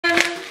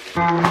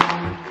One.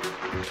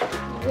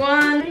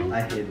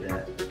 I hate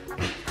that.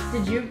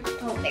 Did you?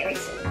 Oh, very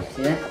soon.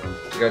 See that?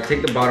 You gotta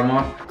take the bottom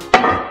off.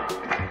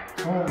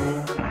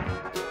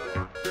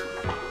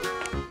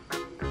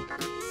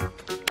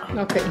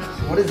 Okay.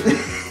 What is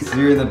this?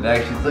 You're in the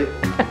back, she's like...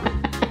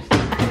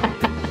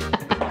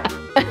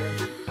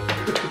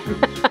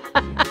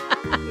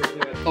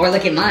 Or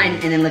look at mine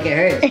and then look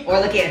at hers. Or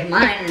look at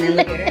mine and then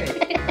look at hers.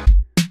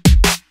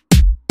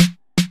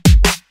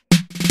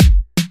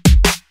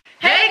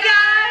 Hey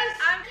guys!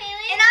 I'm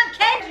KEILLY and I'm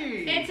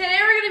KENDRY. And today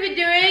we're going to be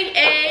doing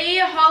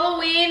a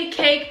Halloween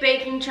cake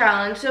baking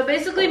challenge. So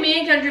basically me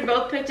and Kendry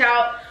both picked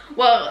out,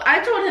 well, I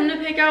told him to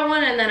pick out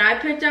one and then I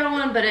picked out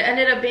one, but it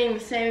ended up being the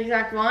same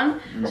exact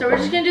one. So we're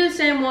just going to do the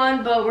same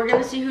one, but we're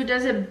going to see who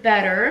does it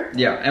better.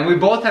 Yeah, and we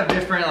both have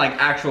different like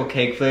actual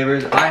cake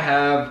flavors. I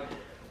have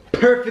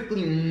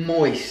perfectly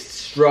moist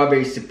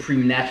strawberry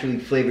supreme naturally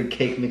flavored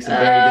cake mix of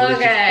very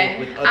delicious cake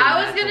with other I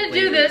was natural gonna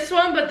do flavors. this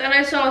one, but then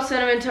I saw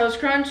Cinnamon Toast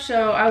Crunch,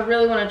 so I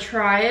really want to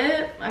try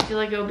it. I feel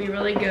like it'll be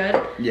really good.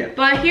 Yeah.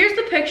 But here's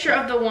the picture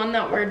of the one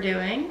that we're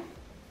doing.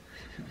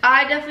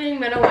 I definitely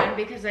am gonna win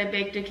because I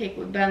baked a cake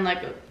with Ben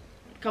like a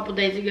couple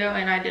days ago,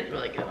 and I did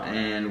really good on it.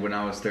 And when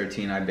I was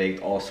 13, I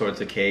baked all sorts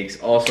of cakes,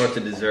 all sorts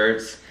of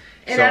desserts.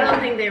 And so, I don't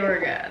think they were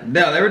good.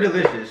 No, they were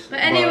delicious.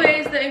 But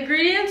anyways, the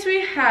ingredients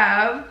we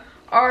have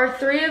are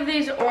 3 of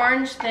these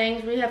orange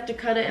things. We have to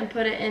cut it and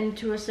put it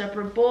into a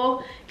separate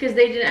bowl because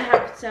they didn't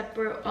have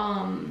separate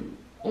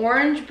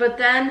orange. But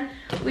then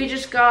we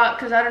just got,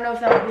 because I don't know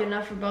if that would be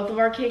enough for both of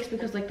our cakes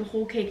because like the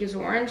whole cake is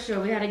orange,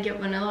 so we had to get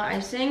vanilla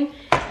icing.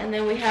 And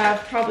then we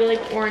have probably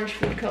like orange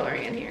food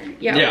coloring in here.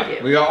 Yeah, we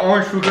do. We got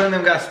orange food coloring,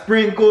 then we got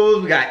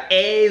sprinkles, we got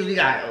eggs, we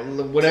got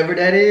whatever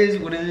that is.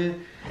 What is it?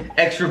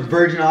 Extra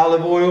virgin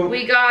olive oil.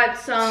 We got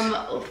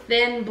some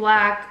thin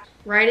black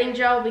writing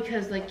gel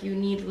because like you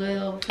need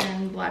little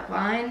thin black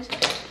lines,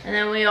 and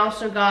then we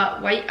also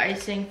got white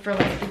icing for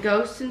like the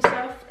ghosts and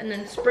stuff, and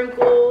then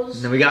sprinkles.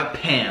 And then we got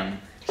Pam.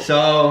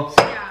 So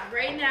yeah,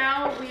 right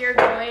now we are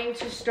going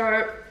to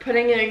start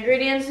putting the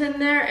ingredients in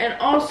there, and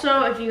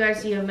also if you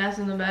guys see a mess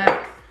in the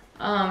back,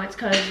 it's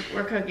because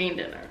we're cooking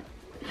dinner.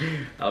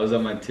 I was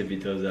on my tippy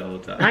toes that whole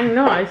time. I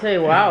know, I say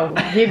wow,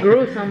 he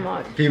grew so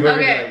much. People are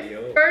Okay, like,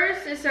 yo.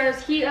 first it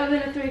says heat oven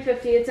at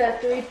 350. It's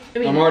at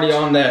I'm already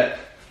on that.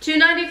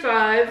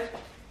 295,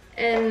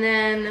 and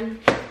then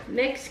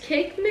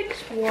cake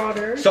mix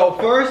water. So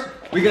first,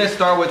 we're gonna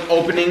start with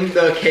opening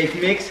the cake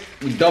mix.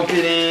 We dump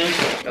it in.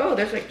 Oh,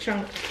 there's like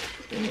chunks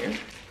in here.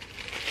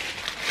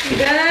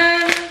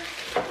 Then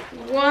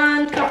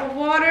 1 cup of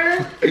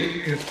water.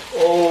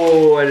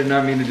 Oh, I did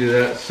not mean to do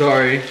that.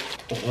 Sorry.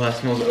 Oh, that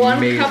smells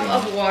amazing. 1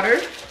 cup of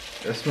water.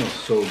 That smells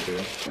so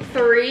good.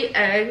 3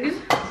 eggs.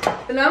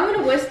 And now I'm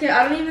gonna whisk it.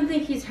 I don't even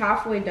think he's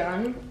halfway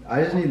done.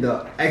 I just need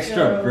the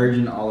extra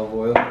virgin olive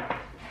oil. I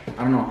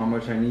don't know how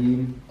much I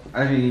need.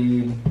 I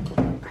need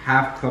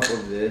 ½ cup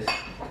of this.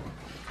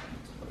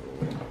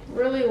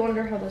 Really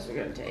wonder how this is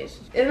gonna taste.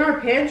 In our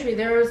pantry,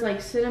 there was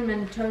like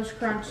Cinnamon Toast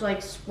Crunch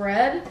like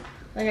spread,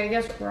 like I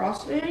guess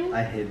frosting.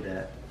 I hid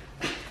that.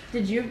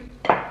 Did you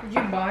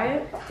buy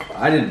it?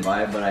 I didn't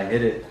buy it, but I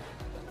hid it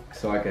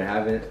so I could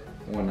have it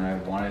when I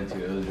wanted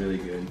to. It was really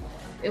good.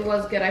 It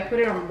was good. I put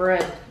it on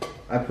bread.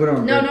 I put it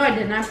on No, bread. no, I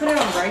didn't. I put it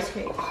on rice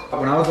cakes.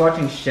 When I was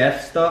watching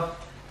chef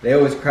stuff, they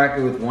always crack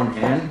it with one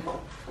hand,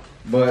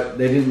 but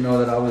they didn't know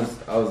that I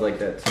was like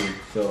that too.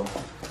 So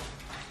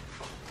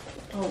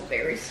Oh,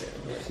 very soon.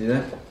 see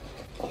that?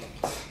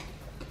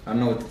 I don't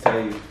know what to tell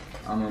you.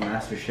 I'm a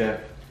master chef.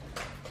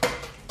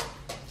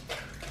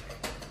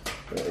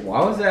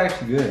 Why was that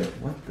actually good?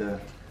 What the?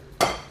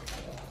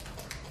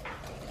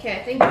 Okay,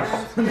 I think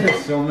that's There's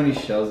good. so many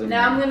shells in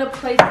Now I'm there. gonna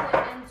place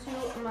it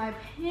into my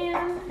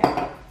pan.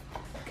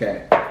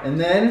 Okay, and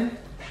then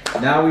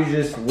now we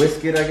just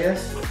whisk it, I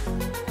guess.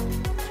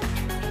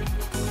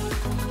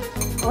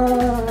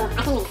 Oh,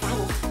 I can't even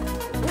try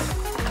this.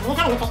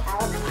 This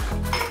hasn't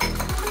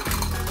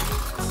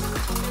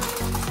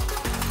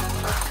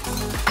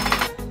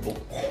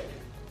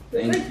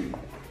been Thank you.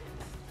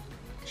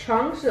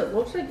 Chunks. It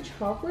looks like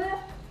chocolate.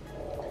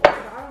 But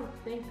I don't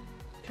think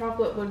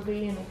chocolate would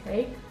be in a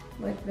cake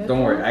like this.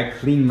 Don't worry, one. I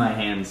cleaned my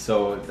hands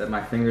so that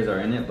my fingers are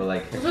in it, but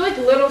like. These are like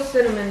little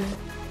cinnamon.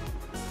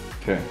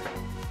 Okay.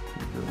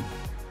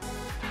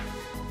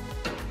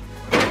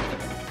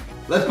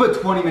 Let's put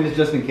 20 minutes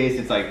just in case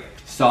it's like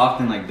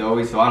soft and like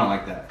doughy, so I don't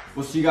like that.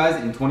 We'll see you guys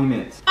in 20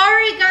 minutes.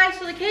 Alright guys,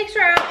 so the cakes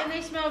are out and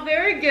they smell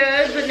very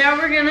good, but now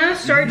we're gonna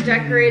start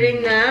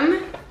decorating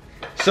them.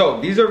 So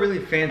these are really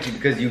fancy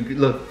because you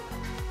look.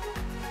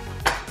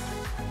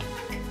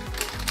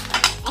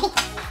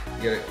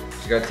 You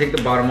gotta take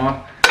the bottom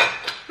off.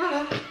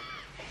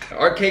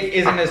 Our cake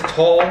isn't as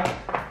tall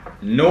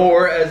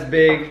nor as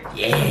big.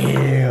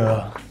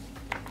 Yeah.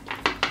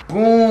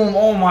 Boom!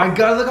 Oh my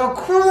God! Look how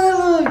cool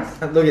that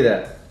looks. Look at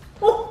that.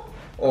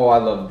 Oh, I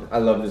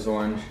love this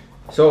orange.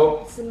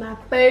 So This is my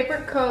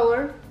favorite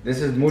color. this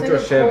is It's mucho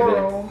like a chevre.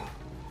 coral.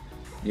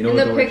 You know In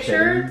what the word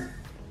picture, chevre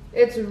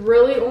It's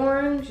really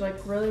orange, like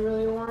really,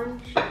 really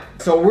orange.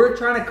 So we're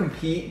trying to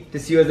compete to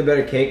see who has a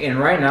better cake, and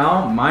right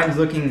now, mine's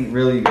looking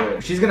really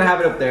good. She's gonna have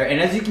it up there, and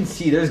as you can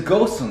see, there's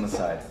ghosts on the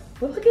side.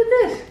 But look at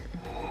this.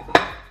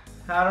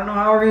 I don't know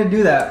how we're gonna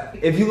do that.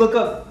 If you look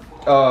up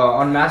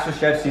on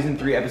MasterChef Season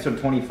 3, Episode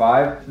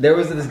 25, there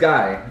was this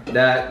guy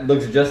that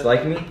looks just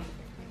like me,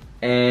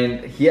 and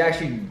he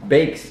actually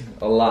bakes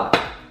a lot.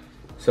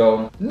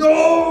 So,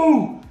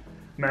 no!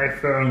 My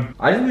phone.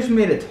 I just wish we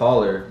made it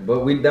taller,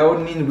 but that would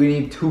mean we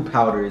need 2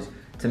 powders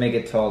to make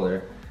it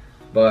taller.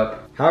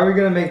 But how are we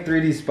gonna make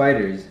 3D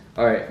spiders?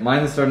 All right,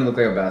 mine is starting to look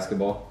like a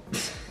basketball.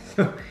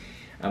 I'm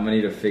gonna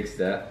need to fix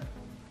that.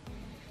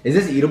 Is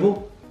this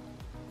eatable?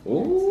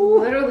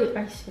 Ooh. It's literally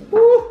icing.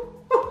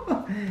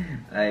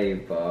 Hey,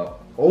 Bob.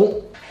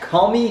 Oh,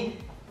 call me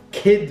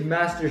Kid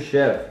Master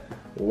Chef.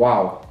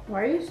 Wow.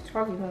 Why are you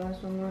talking about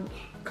that so much?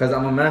 Cause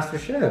I'm a master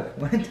chef.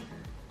 What?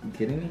 You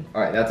kidding me?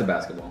 All right, that's a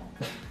basketball.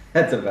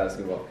 That's a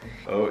basketball.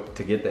 Oh,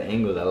 to get the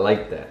angles, I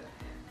like that.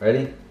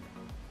 Ready?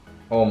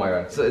 Oh my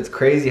god. So it's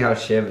crazy how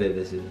cheved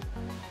this is.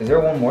 Is there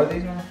one more of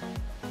these now?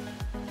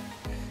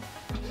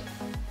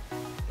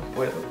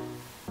 Wait.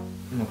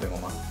 No tengo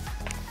más.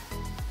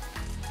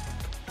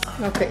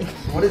 Okay.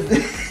 What is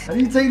this? How do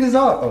you take this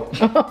off?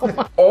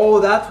 Oh. Oh,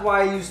 that's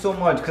why I use so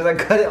much, because I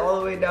cut it all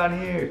the way down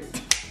here.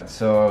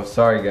 So,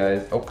 sorry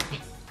guys. Oh,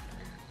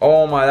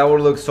 oh my, that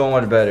would look so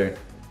much better.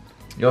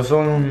 Yo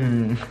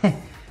son.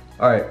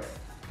 Alright.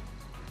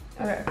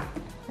 Okay.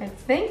 I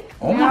think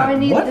Oh now my, I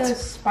need what? the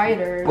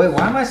spiders. Wait,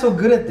 why am I so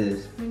good at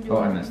this? Oh,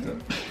 I messed up.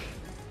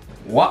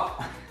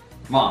 What?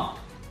 Mom.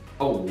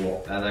 Oh,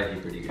 whoa, that's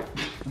actually pretty good.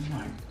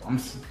 Oh my,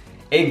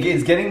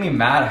 it's getting me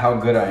mad how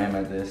good I am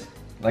at this.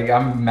 Like,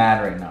 I'm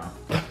mad right now.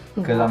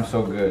 Because I'm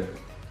so good.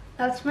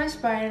 That's my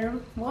spider.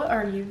 What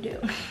are you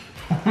doing?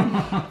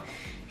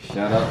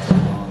 Shout out to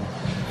Mom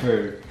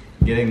for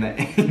getting the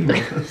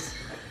angles.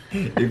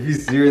 If you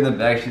see her in the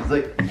back, she's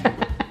like...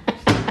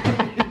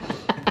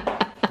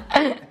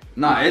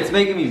 Nah, it's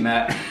making me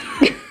mad.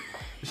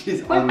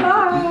 She's on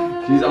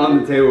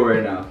the table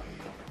right now.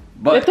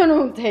 But Esto no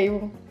es un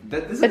table.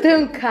 This Esto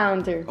es un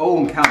counter.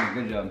 Oh, counter,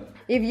 good job.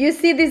 If you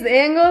see this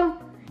angle,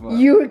 What?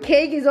 your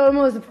cake is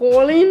almost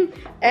falling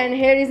and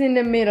hair is in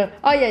the middle.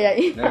 Oh, yeah, There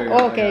you yeah. go,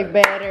 Okay, I got it.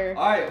 better.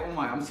 Alright, oh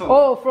my, I'm so...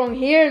 Oh, from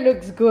here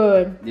looks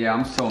good. Yeah,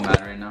 I'm so mad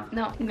right now.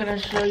 No, I'm gonna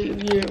show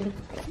you.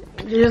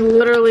 You're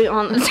literally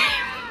on the table.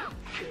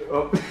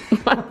 Oh.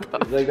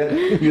 It's like that.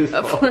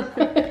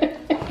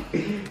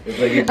 It's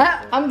like it's...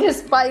 I'm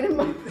just fighting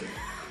my...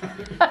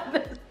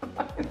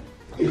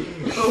 Wait, you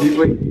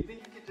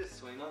think you can just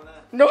swing on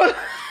that? No,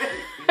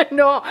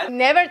 no,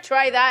 never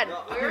try that.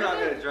 No, I'm not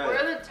gonna try We're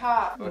it. the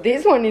top.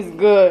 This one is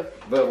good.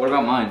 But what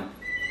about mine?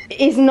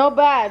 It's not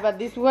bad, but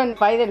this one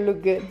spider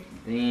look good.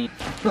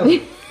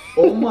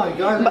 Oh my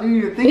god, I didn't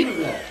even think of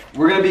that.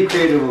 We're gonna be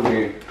creative over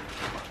here.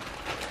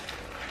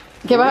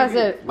 ¿Qué vas a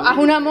hacer? Haz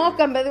una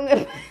mosca en vez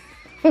de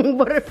un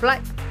butterfly.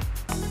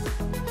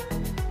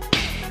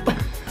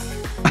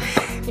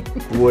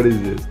 What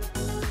is this?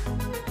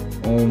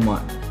 Oh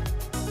my.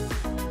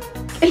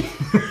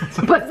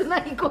 Parece una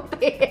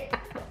discoteca.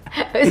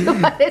 Eso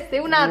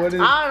parece una What is-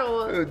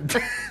 taro.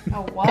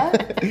 A what?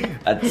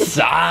 A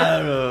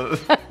taro.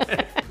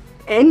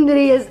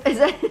 Endry,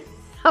 esa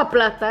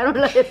aplastaron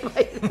la de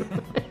Spider.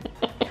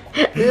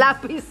 La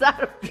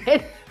pisaron.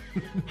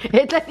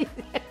 Esta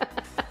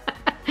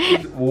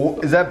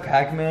Is that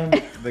Pac-Man?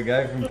 The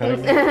guy from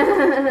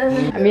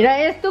Pac-Man? Mira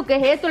esto, ¿qué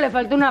es esto? Le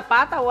falta una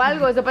pata o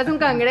algo. Eso parece un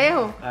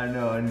cangrejo. I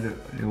know, I need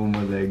one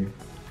more leg.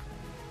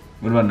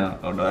 What about now?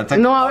 Oh no, that's a,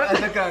 No, ahora-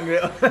 that's a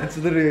cangrejo. That's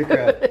literally a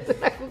crab. Es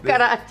una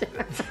cucaracha.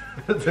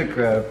 That's a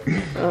crab.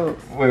 Oh.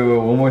 Wait,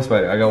 one more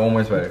spider. I got one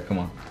more spider. Come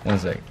on, 1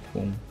 sec.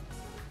 Boom.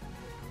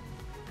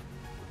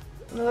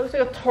 It looks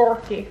like a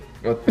turkey.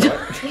 A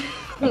turkey.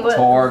 Looks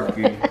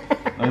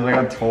like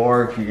a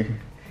turkey.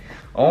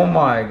 Oh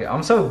my god,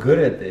 I'm so good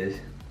at this.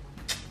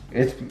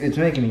 It's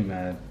making me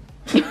mad.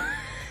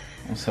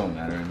 I'm so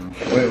mad right now.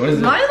 Wait, what is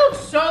this? Mine looks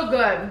so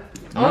good.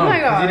 Oh No, my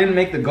 'cause god. you didn't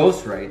make the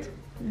ghost right.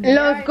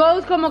 Los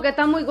ghosts como que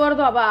están muy gordos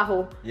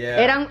abajo. Yeah.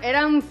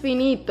 Eran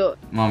finitos.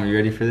 Mom, you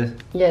ready for this?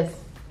 Yes.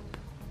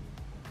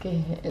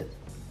 ¿Qué es?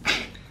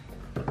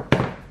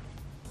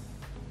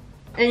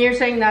 And you're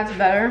saying that's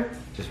better?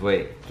 Just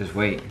wait.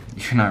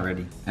 You're not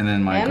ready. And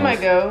then my And my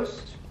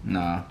ghost.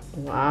 Nah.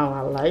 Wow,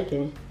 I like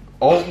it.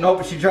 Oh,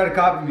 no, she tried to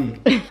copy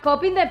me.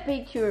 Copy the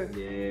picture.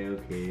 Yeah,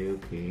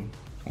 okay.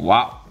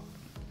 Wow.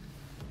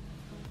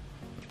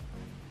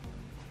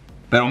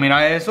 Pero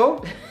mira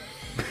eso.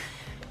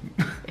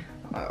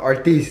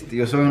 Artista,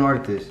 yo soy un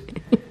artist.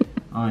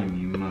 Ay,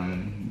 mi madre.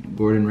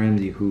 Gordon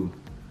Ramsay who?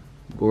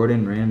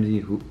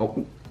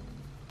 Oh,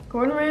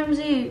 Gordon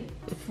Ramsay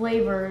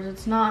flavors.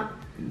 It's not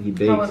he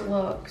how bakes. it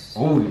looks.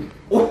 Oh.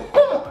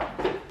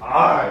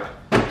 Ah.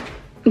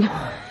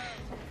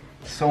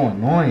 So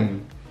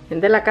annoying.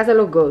 Gente de la casa de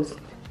los ghosts.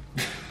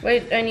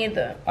 Wait, I need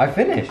the. I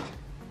finished.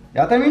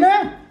 Ya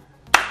terminé.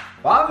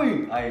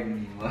 Bobby.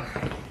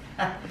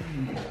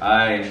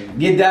 I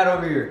get that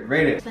over here.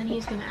 Rate it. Then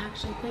he's gonna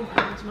actually think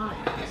that it's mine.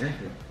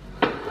 Exactly.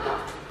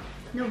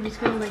 Nobody's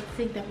gonna like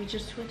think that we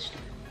just switched it.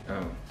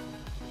 Oh.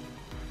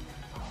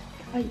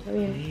 Ay, está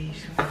bien.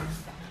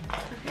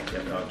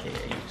 Okay.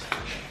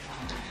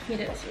 He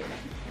didn't see it.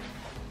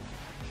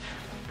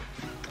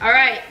 All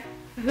right.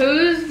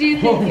 Whose do you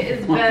think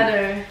is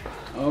better?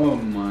 Oh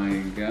my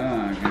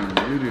god,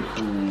 how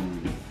beautiful.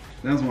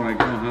 That's what I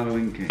call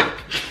Halloween cake.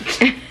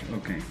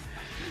 Okay.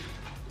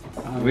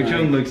 Which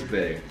one looks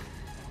better?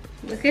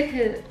 Look at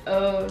his.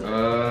 Oh.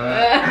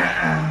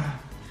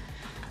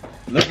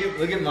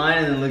 Look at mine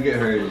and then look at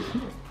hers.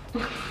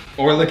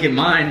 Or look at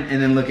mine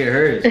and then look at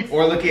hers.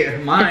 Or look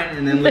at mine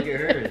and then look at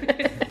hers.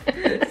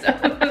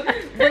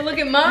 But look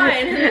at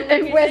mine.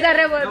 Empieza a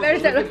No, look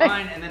revolvérselo. at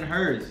mine and then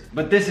hers.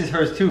 But this is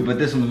hers too, but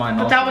this one's mine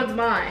But also. that one's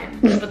mine.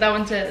 But that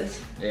one's his.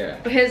 Yeah.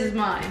 But his is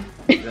mine.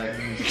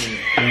 Exactly.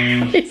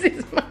 This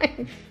is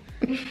mine.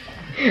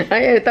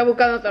 Ay, él está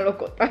buscando hasta los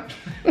cotas.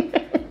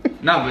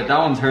 No, but that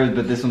one's hers,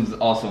 but this one's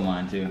also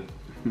mine too.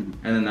 And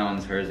then that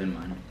one's hers and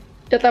mine.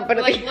 Ya está Like,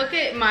 perdido. look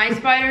at my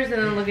spiders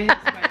and then look at his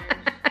spiders.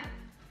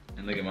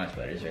 And look at my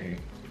spiders right here.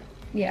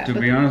 Yeah. To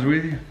be honest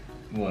with you,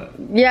 What?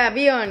 Yeah,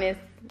 be honest.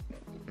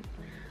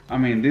 I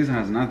mean, this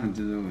has nothing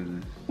to do with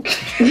this.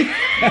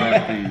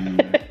 That thing.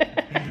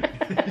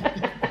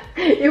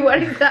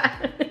 Igual está.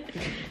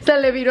 Se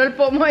le viró el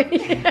pomo ahí.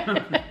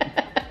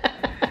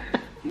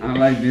 I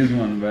like this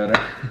one better.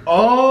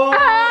 Oh!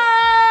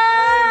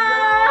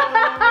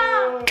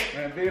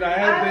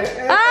 Mentira,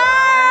 este.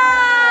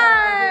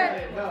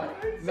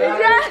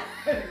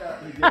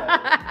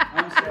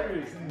 I'm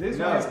serious. This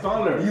one is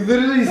taller. You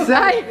literally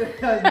said it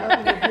has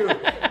nothing to do.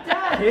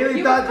 Kaylee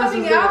You thought were this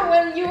coming was out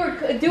when you were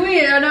doing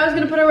it, and I was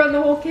gonna put it around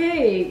the whole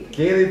cake.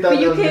 Kaylee thought But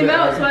you that was came gonna-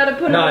 out, so I had to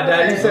put it No, on.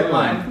 Dad, you said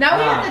mine. Now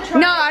we have to try.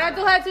 No, ahora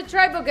tú has to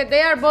try porque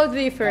they are both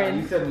You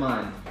different. said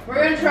mine. We're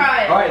gonna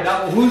try it. Alright,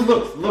 now whose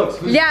looks?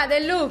 Whose Yeah,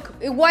 they look.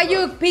 Why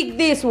you pick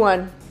this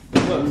one?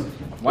 looks?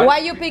 Why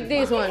you pick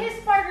this Look at one?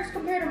 his spiders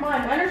compared to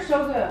mine. Mine are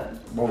so good.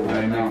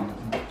 I know.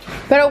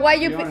 Pero why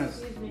To you be pick?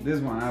 honest, this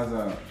one has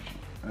a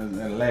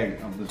leg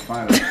of the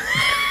spider.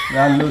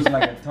 That looks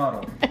like a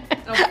turtle.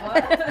 A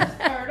what?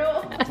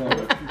 Turtle?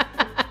 Turtle.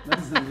 That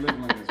doesn't look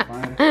like a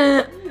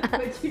spider.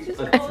 But you just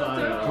A called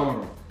it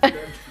turtle.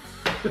 turtle.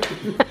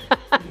 Turtle.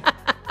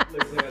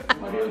 Looks like a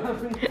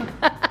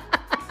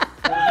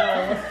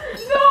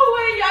No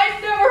way! I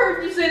never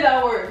heard you say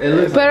that word. It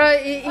looks Pero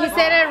he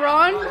said it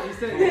wrong. He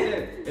said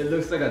it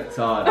looks like a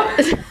Todd.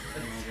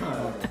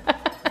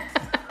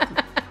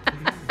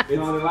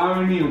 No,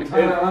 allowing you.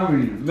 Allowing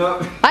you. No.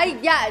 Ay,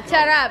 ya,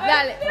 shut up,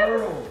 dale.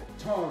 Turtle.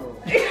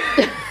 Turtle.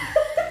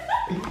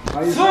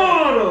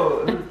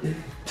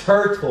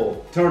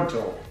 Turtle.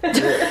 Turtle.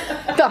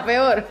 Está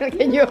peor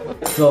que yo.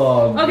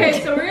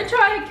 Okay, so we're gonna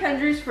try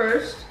Kendry's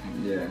first.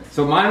 Yeah.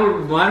 So mine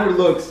were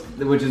looks,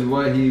 which is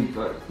what he.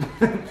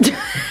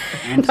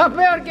 Está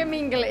peor que mi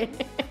inglés.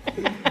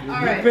 You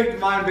Alright. picked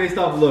mine based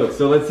off looks,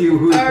 so let's see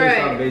who's based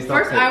Alright. based off.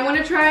 First, I want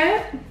to try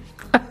it.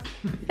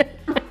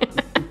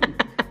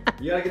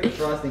 You gotta get the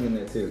frosting in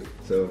there too,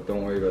 so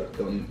don't worry about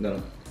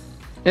no.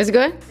 It's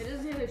good? It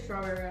doesn't have a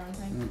strawberry, I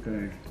don't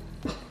think.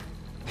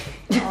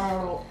 Okay.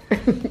 Oh.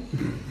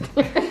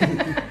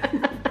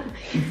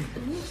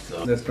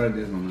 Let's try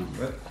this one now.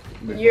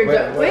 What? You're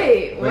done.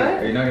 Wait, what?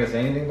 Are you not gonna say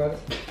anything about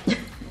it?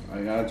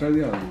 I gotta try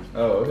the other one.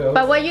 Oh, okay.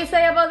 But what you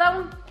say about that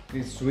one?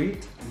 It's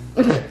sweet.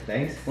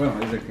 Thanks. Well,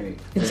 it's a cake.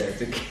 Yeah,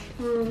 it's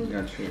okay.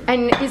 Got sugar.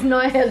 And it's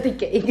not a healthy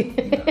cake.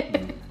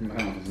 No,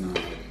 it's not.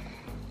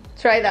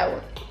 Try that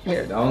one.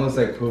 Yeah, that one looks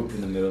like poop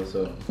in the middle,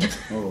 so.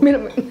 Oh, Mira,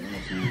 that's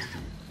nasty.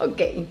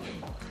 ok.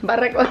 Va a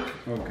recoger.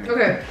 Okay.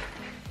 Okay.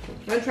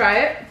 I'm gonna try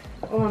it.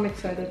 Oh, I'm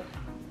excited.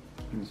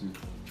 Listen.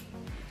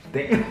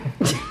 Damn.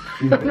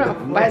 No,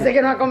 parece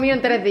que no ha comido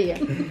en 3 días.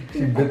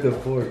 She bit the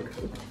fork.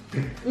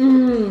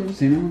 Mmm,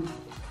 Cinnamon?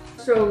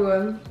 so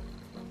good.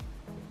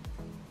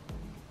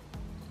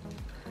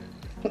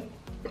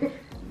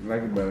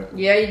 Like it better.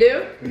 Yeah, you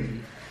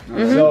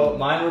do? So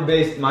mine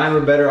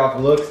were better off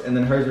looks, and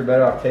then hers were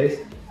better off taste.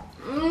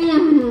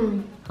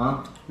 Mmm.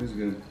 Huh? It's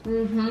good.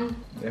 Mm-hmm.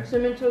 Yeah.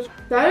 Cinnamon toast.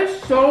 That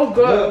is so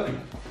good. Look,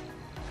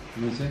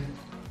 Let me see.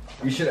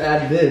 you should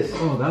add this.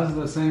 Oh, that's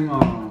the same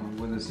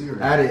with the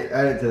cereal. Add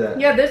it to that.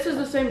 Yeah, this is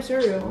the same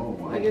cereal. Oh,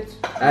 wow. Like it's.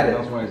 Add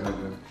That's it. why it's so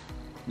good.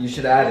 You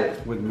should add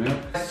it. With milk?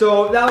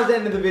 So that was the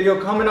end of the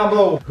video. Comment down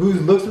below whose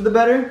looks were the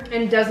better.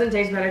 And doesn't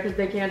taste better because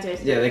they can't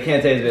taste it. Yeah, they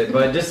can't taste it,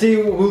 but just see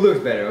who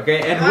looks better,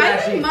 okay? And who I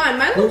actually. think mine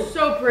who- looks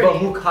so pretty. But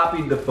who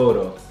copied the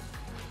photo?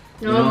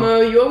 No, know? Mo,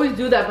 you always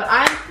do that, but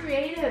I'm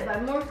creative.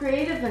 I'm more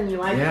creative than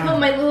you. I Yeah. put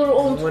my little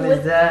own What twist.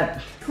 is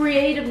that?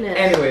 Creativeness.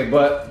 Anyway,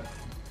 but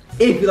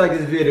if you like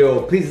this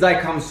video, please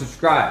like, comment,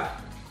 subscribe.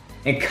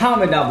 And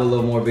comment down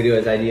below more video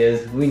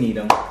ideas. We need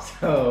them.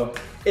 So,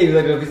 if you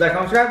like it, please like,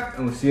 comment, subscribe.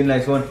 And we'll see you in the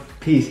next one.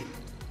 Peace.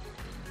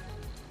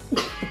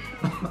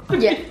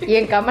 Yeah, y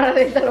en cámara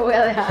lenta lo voy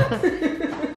a dejar.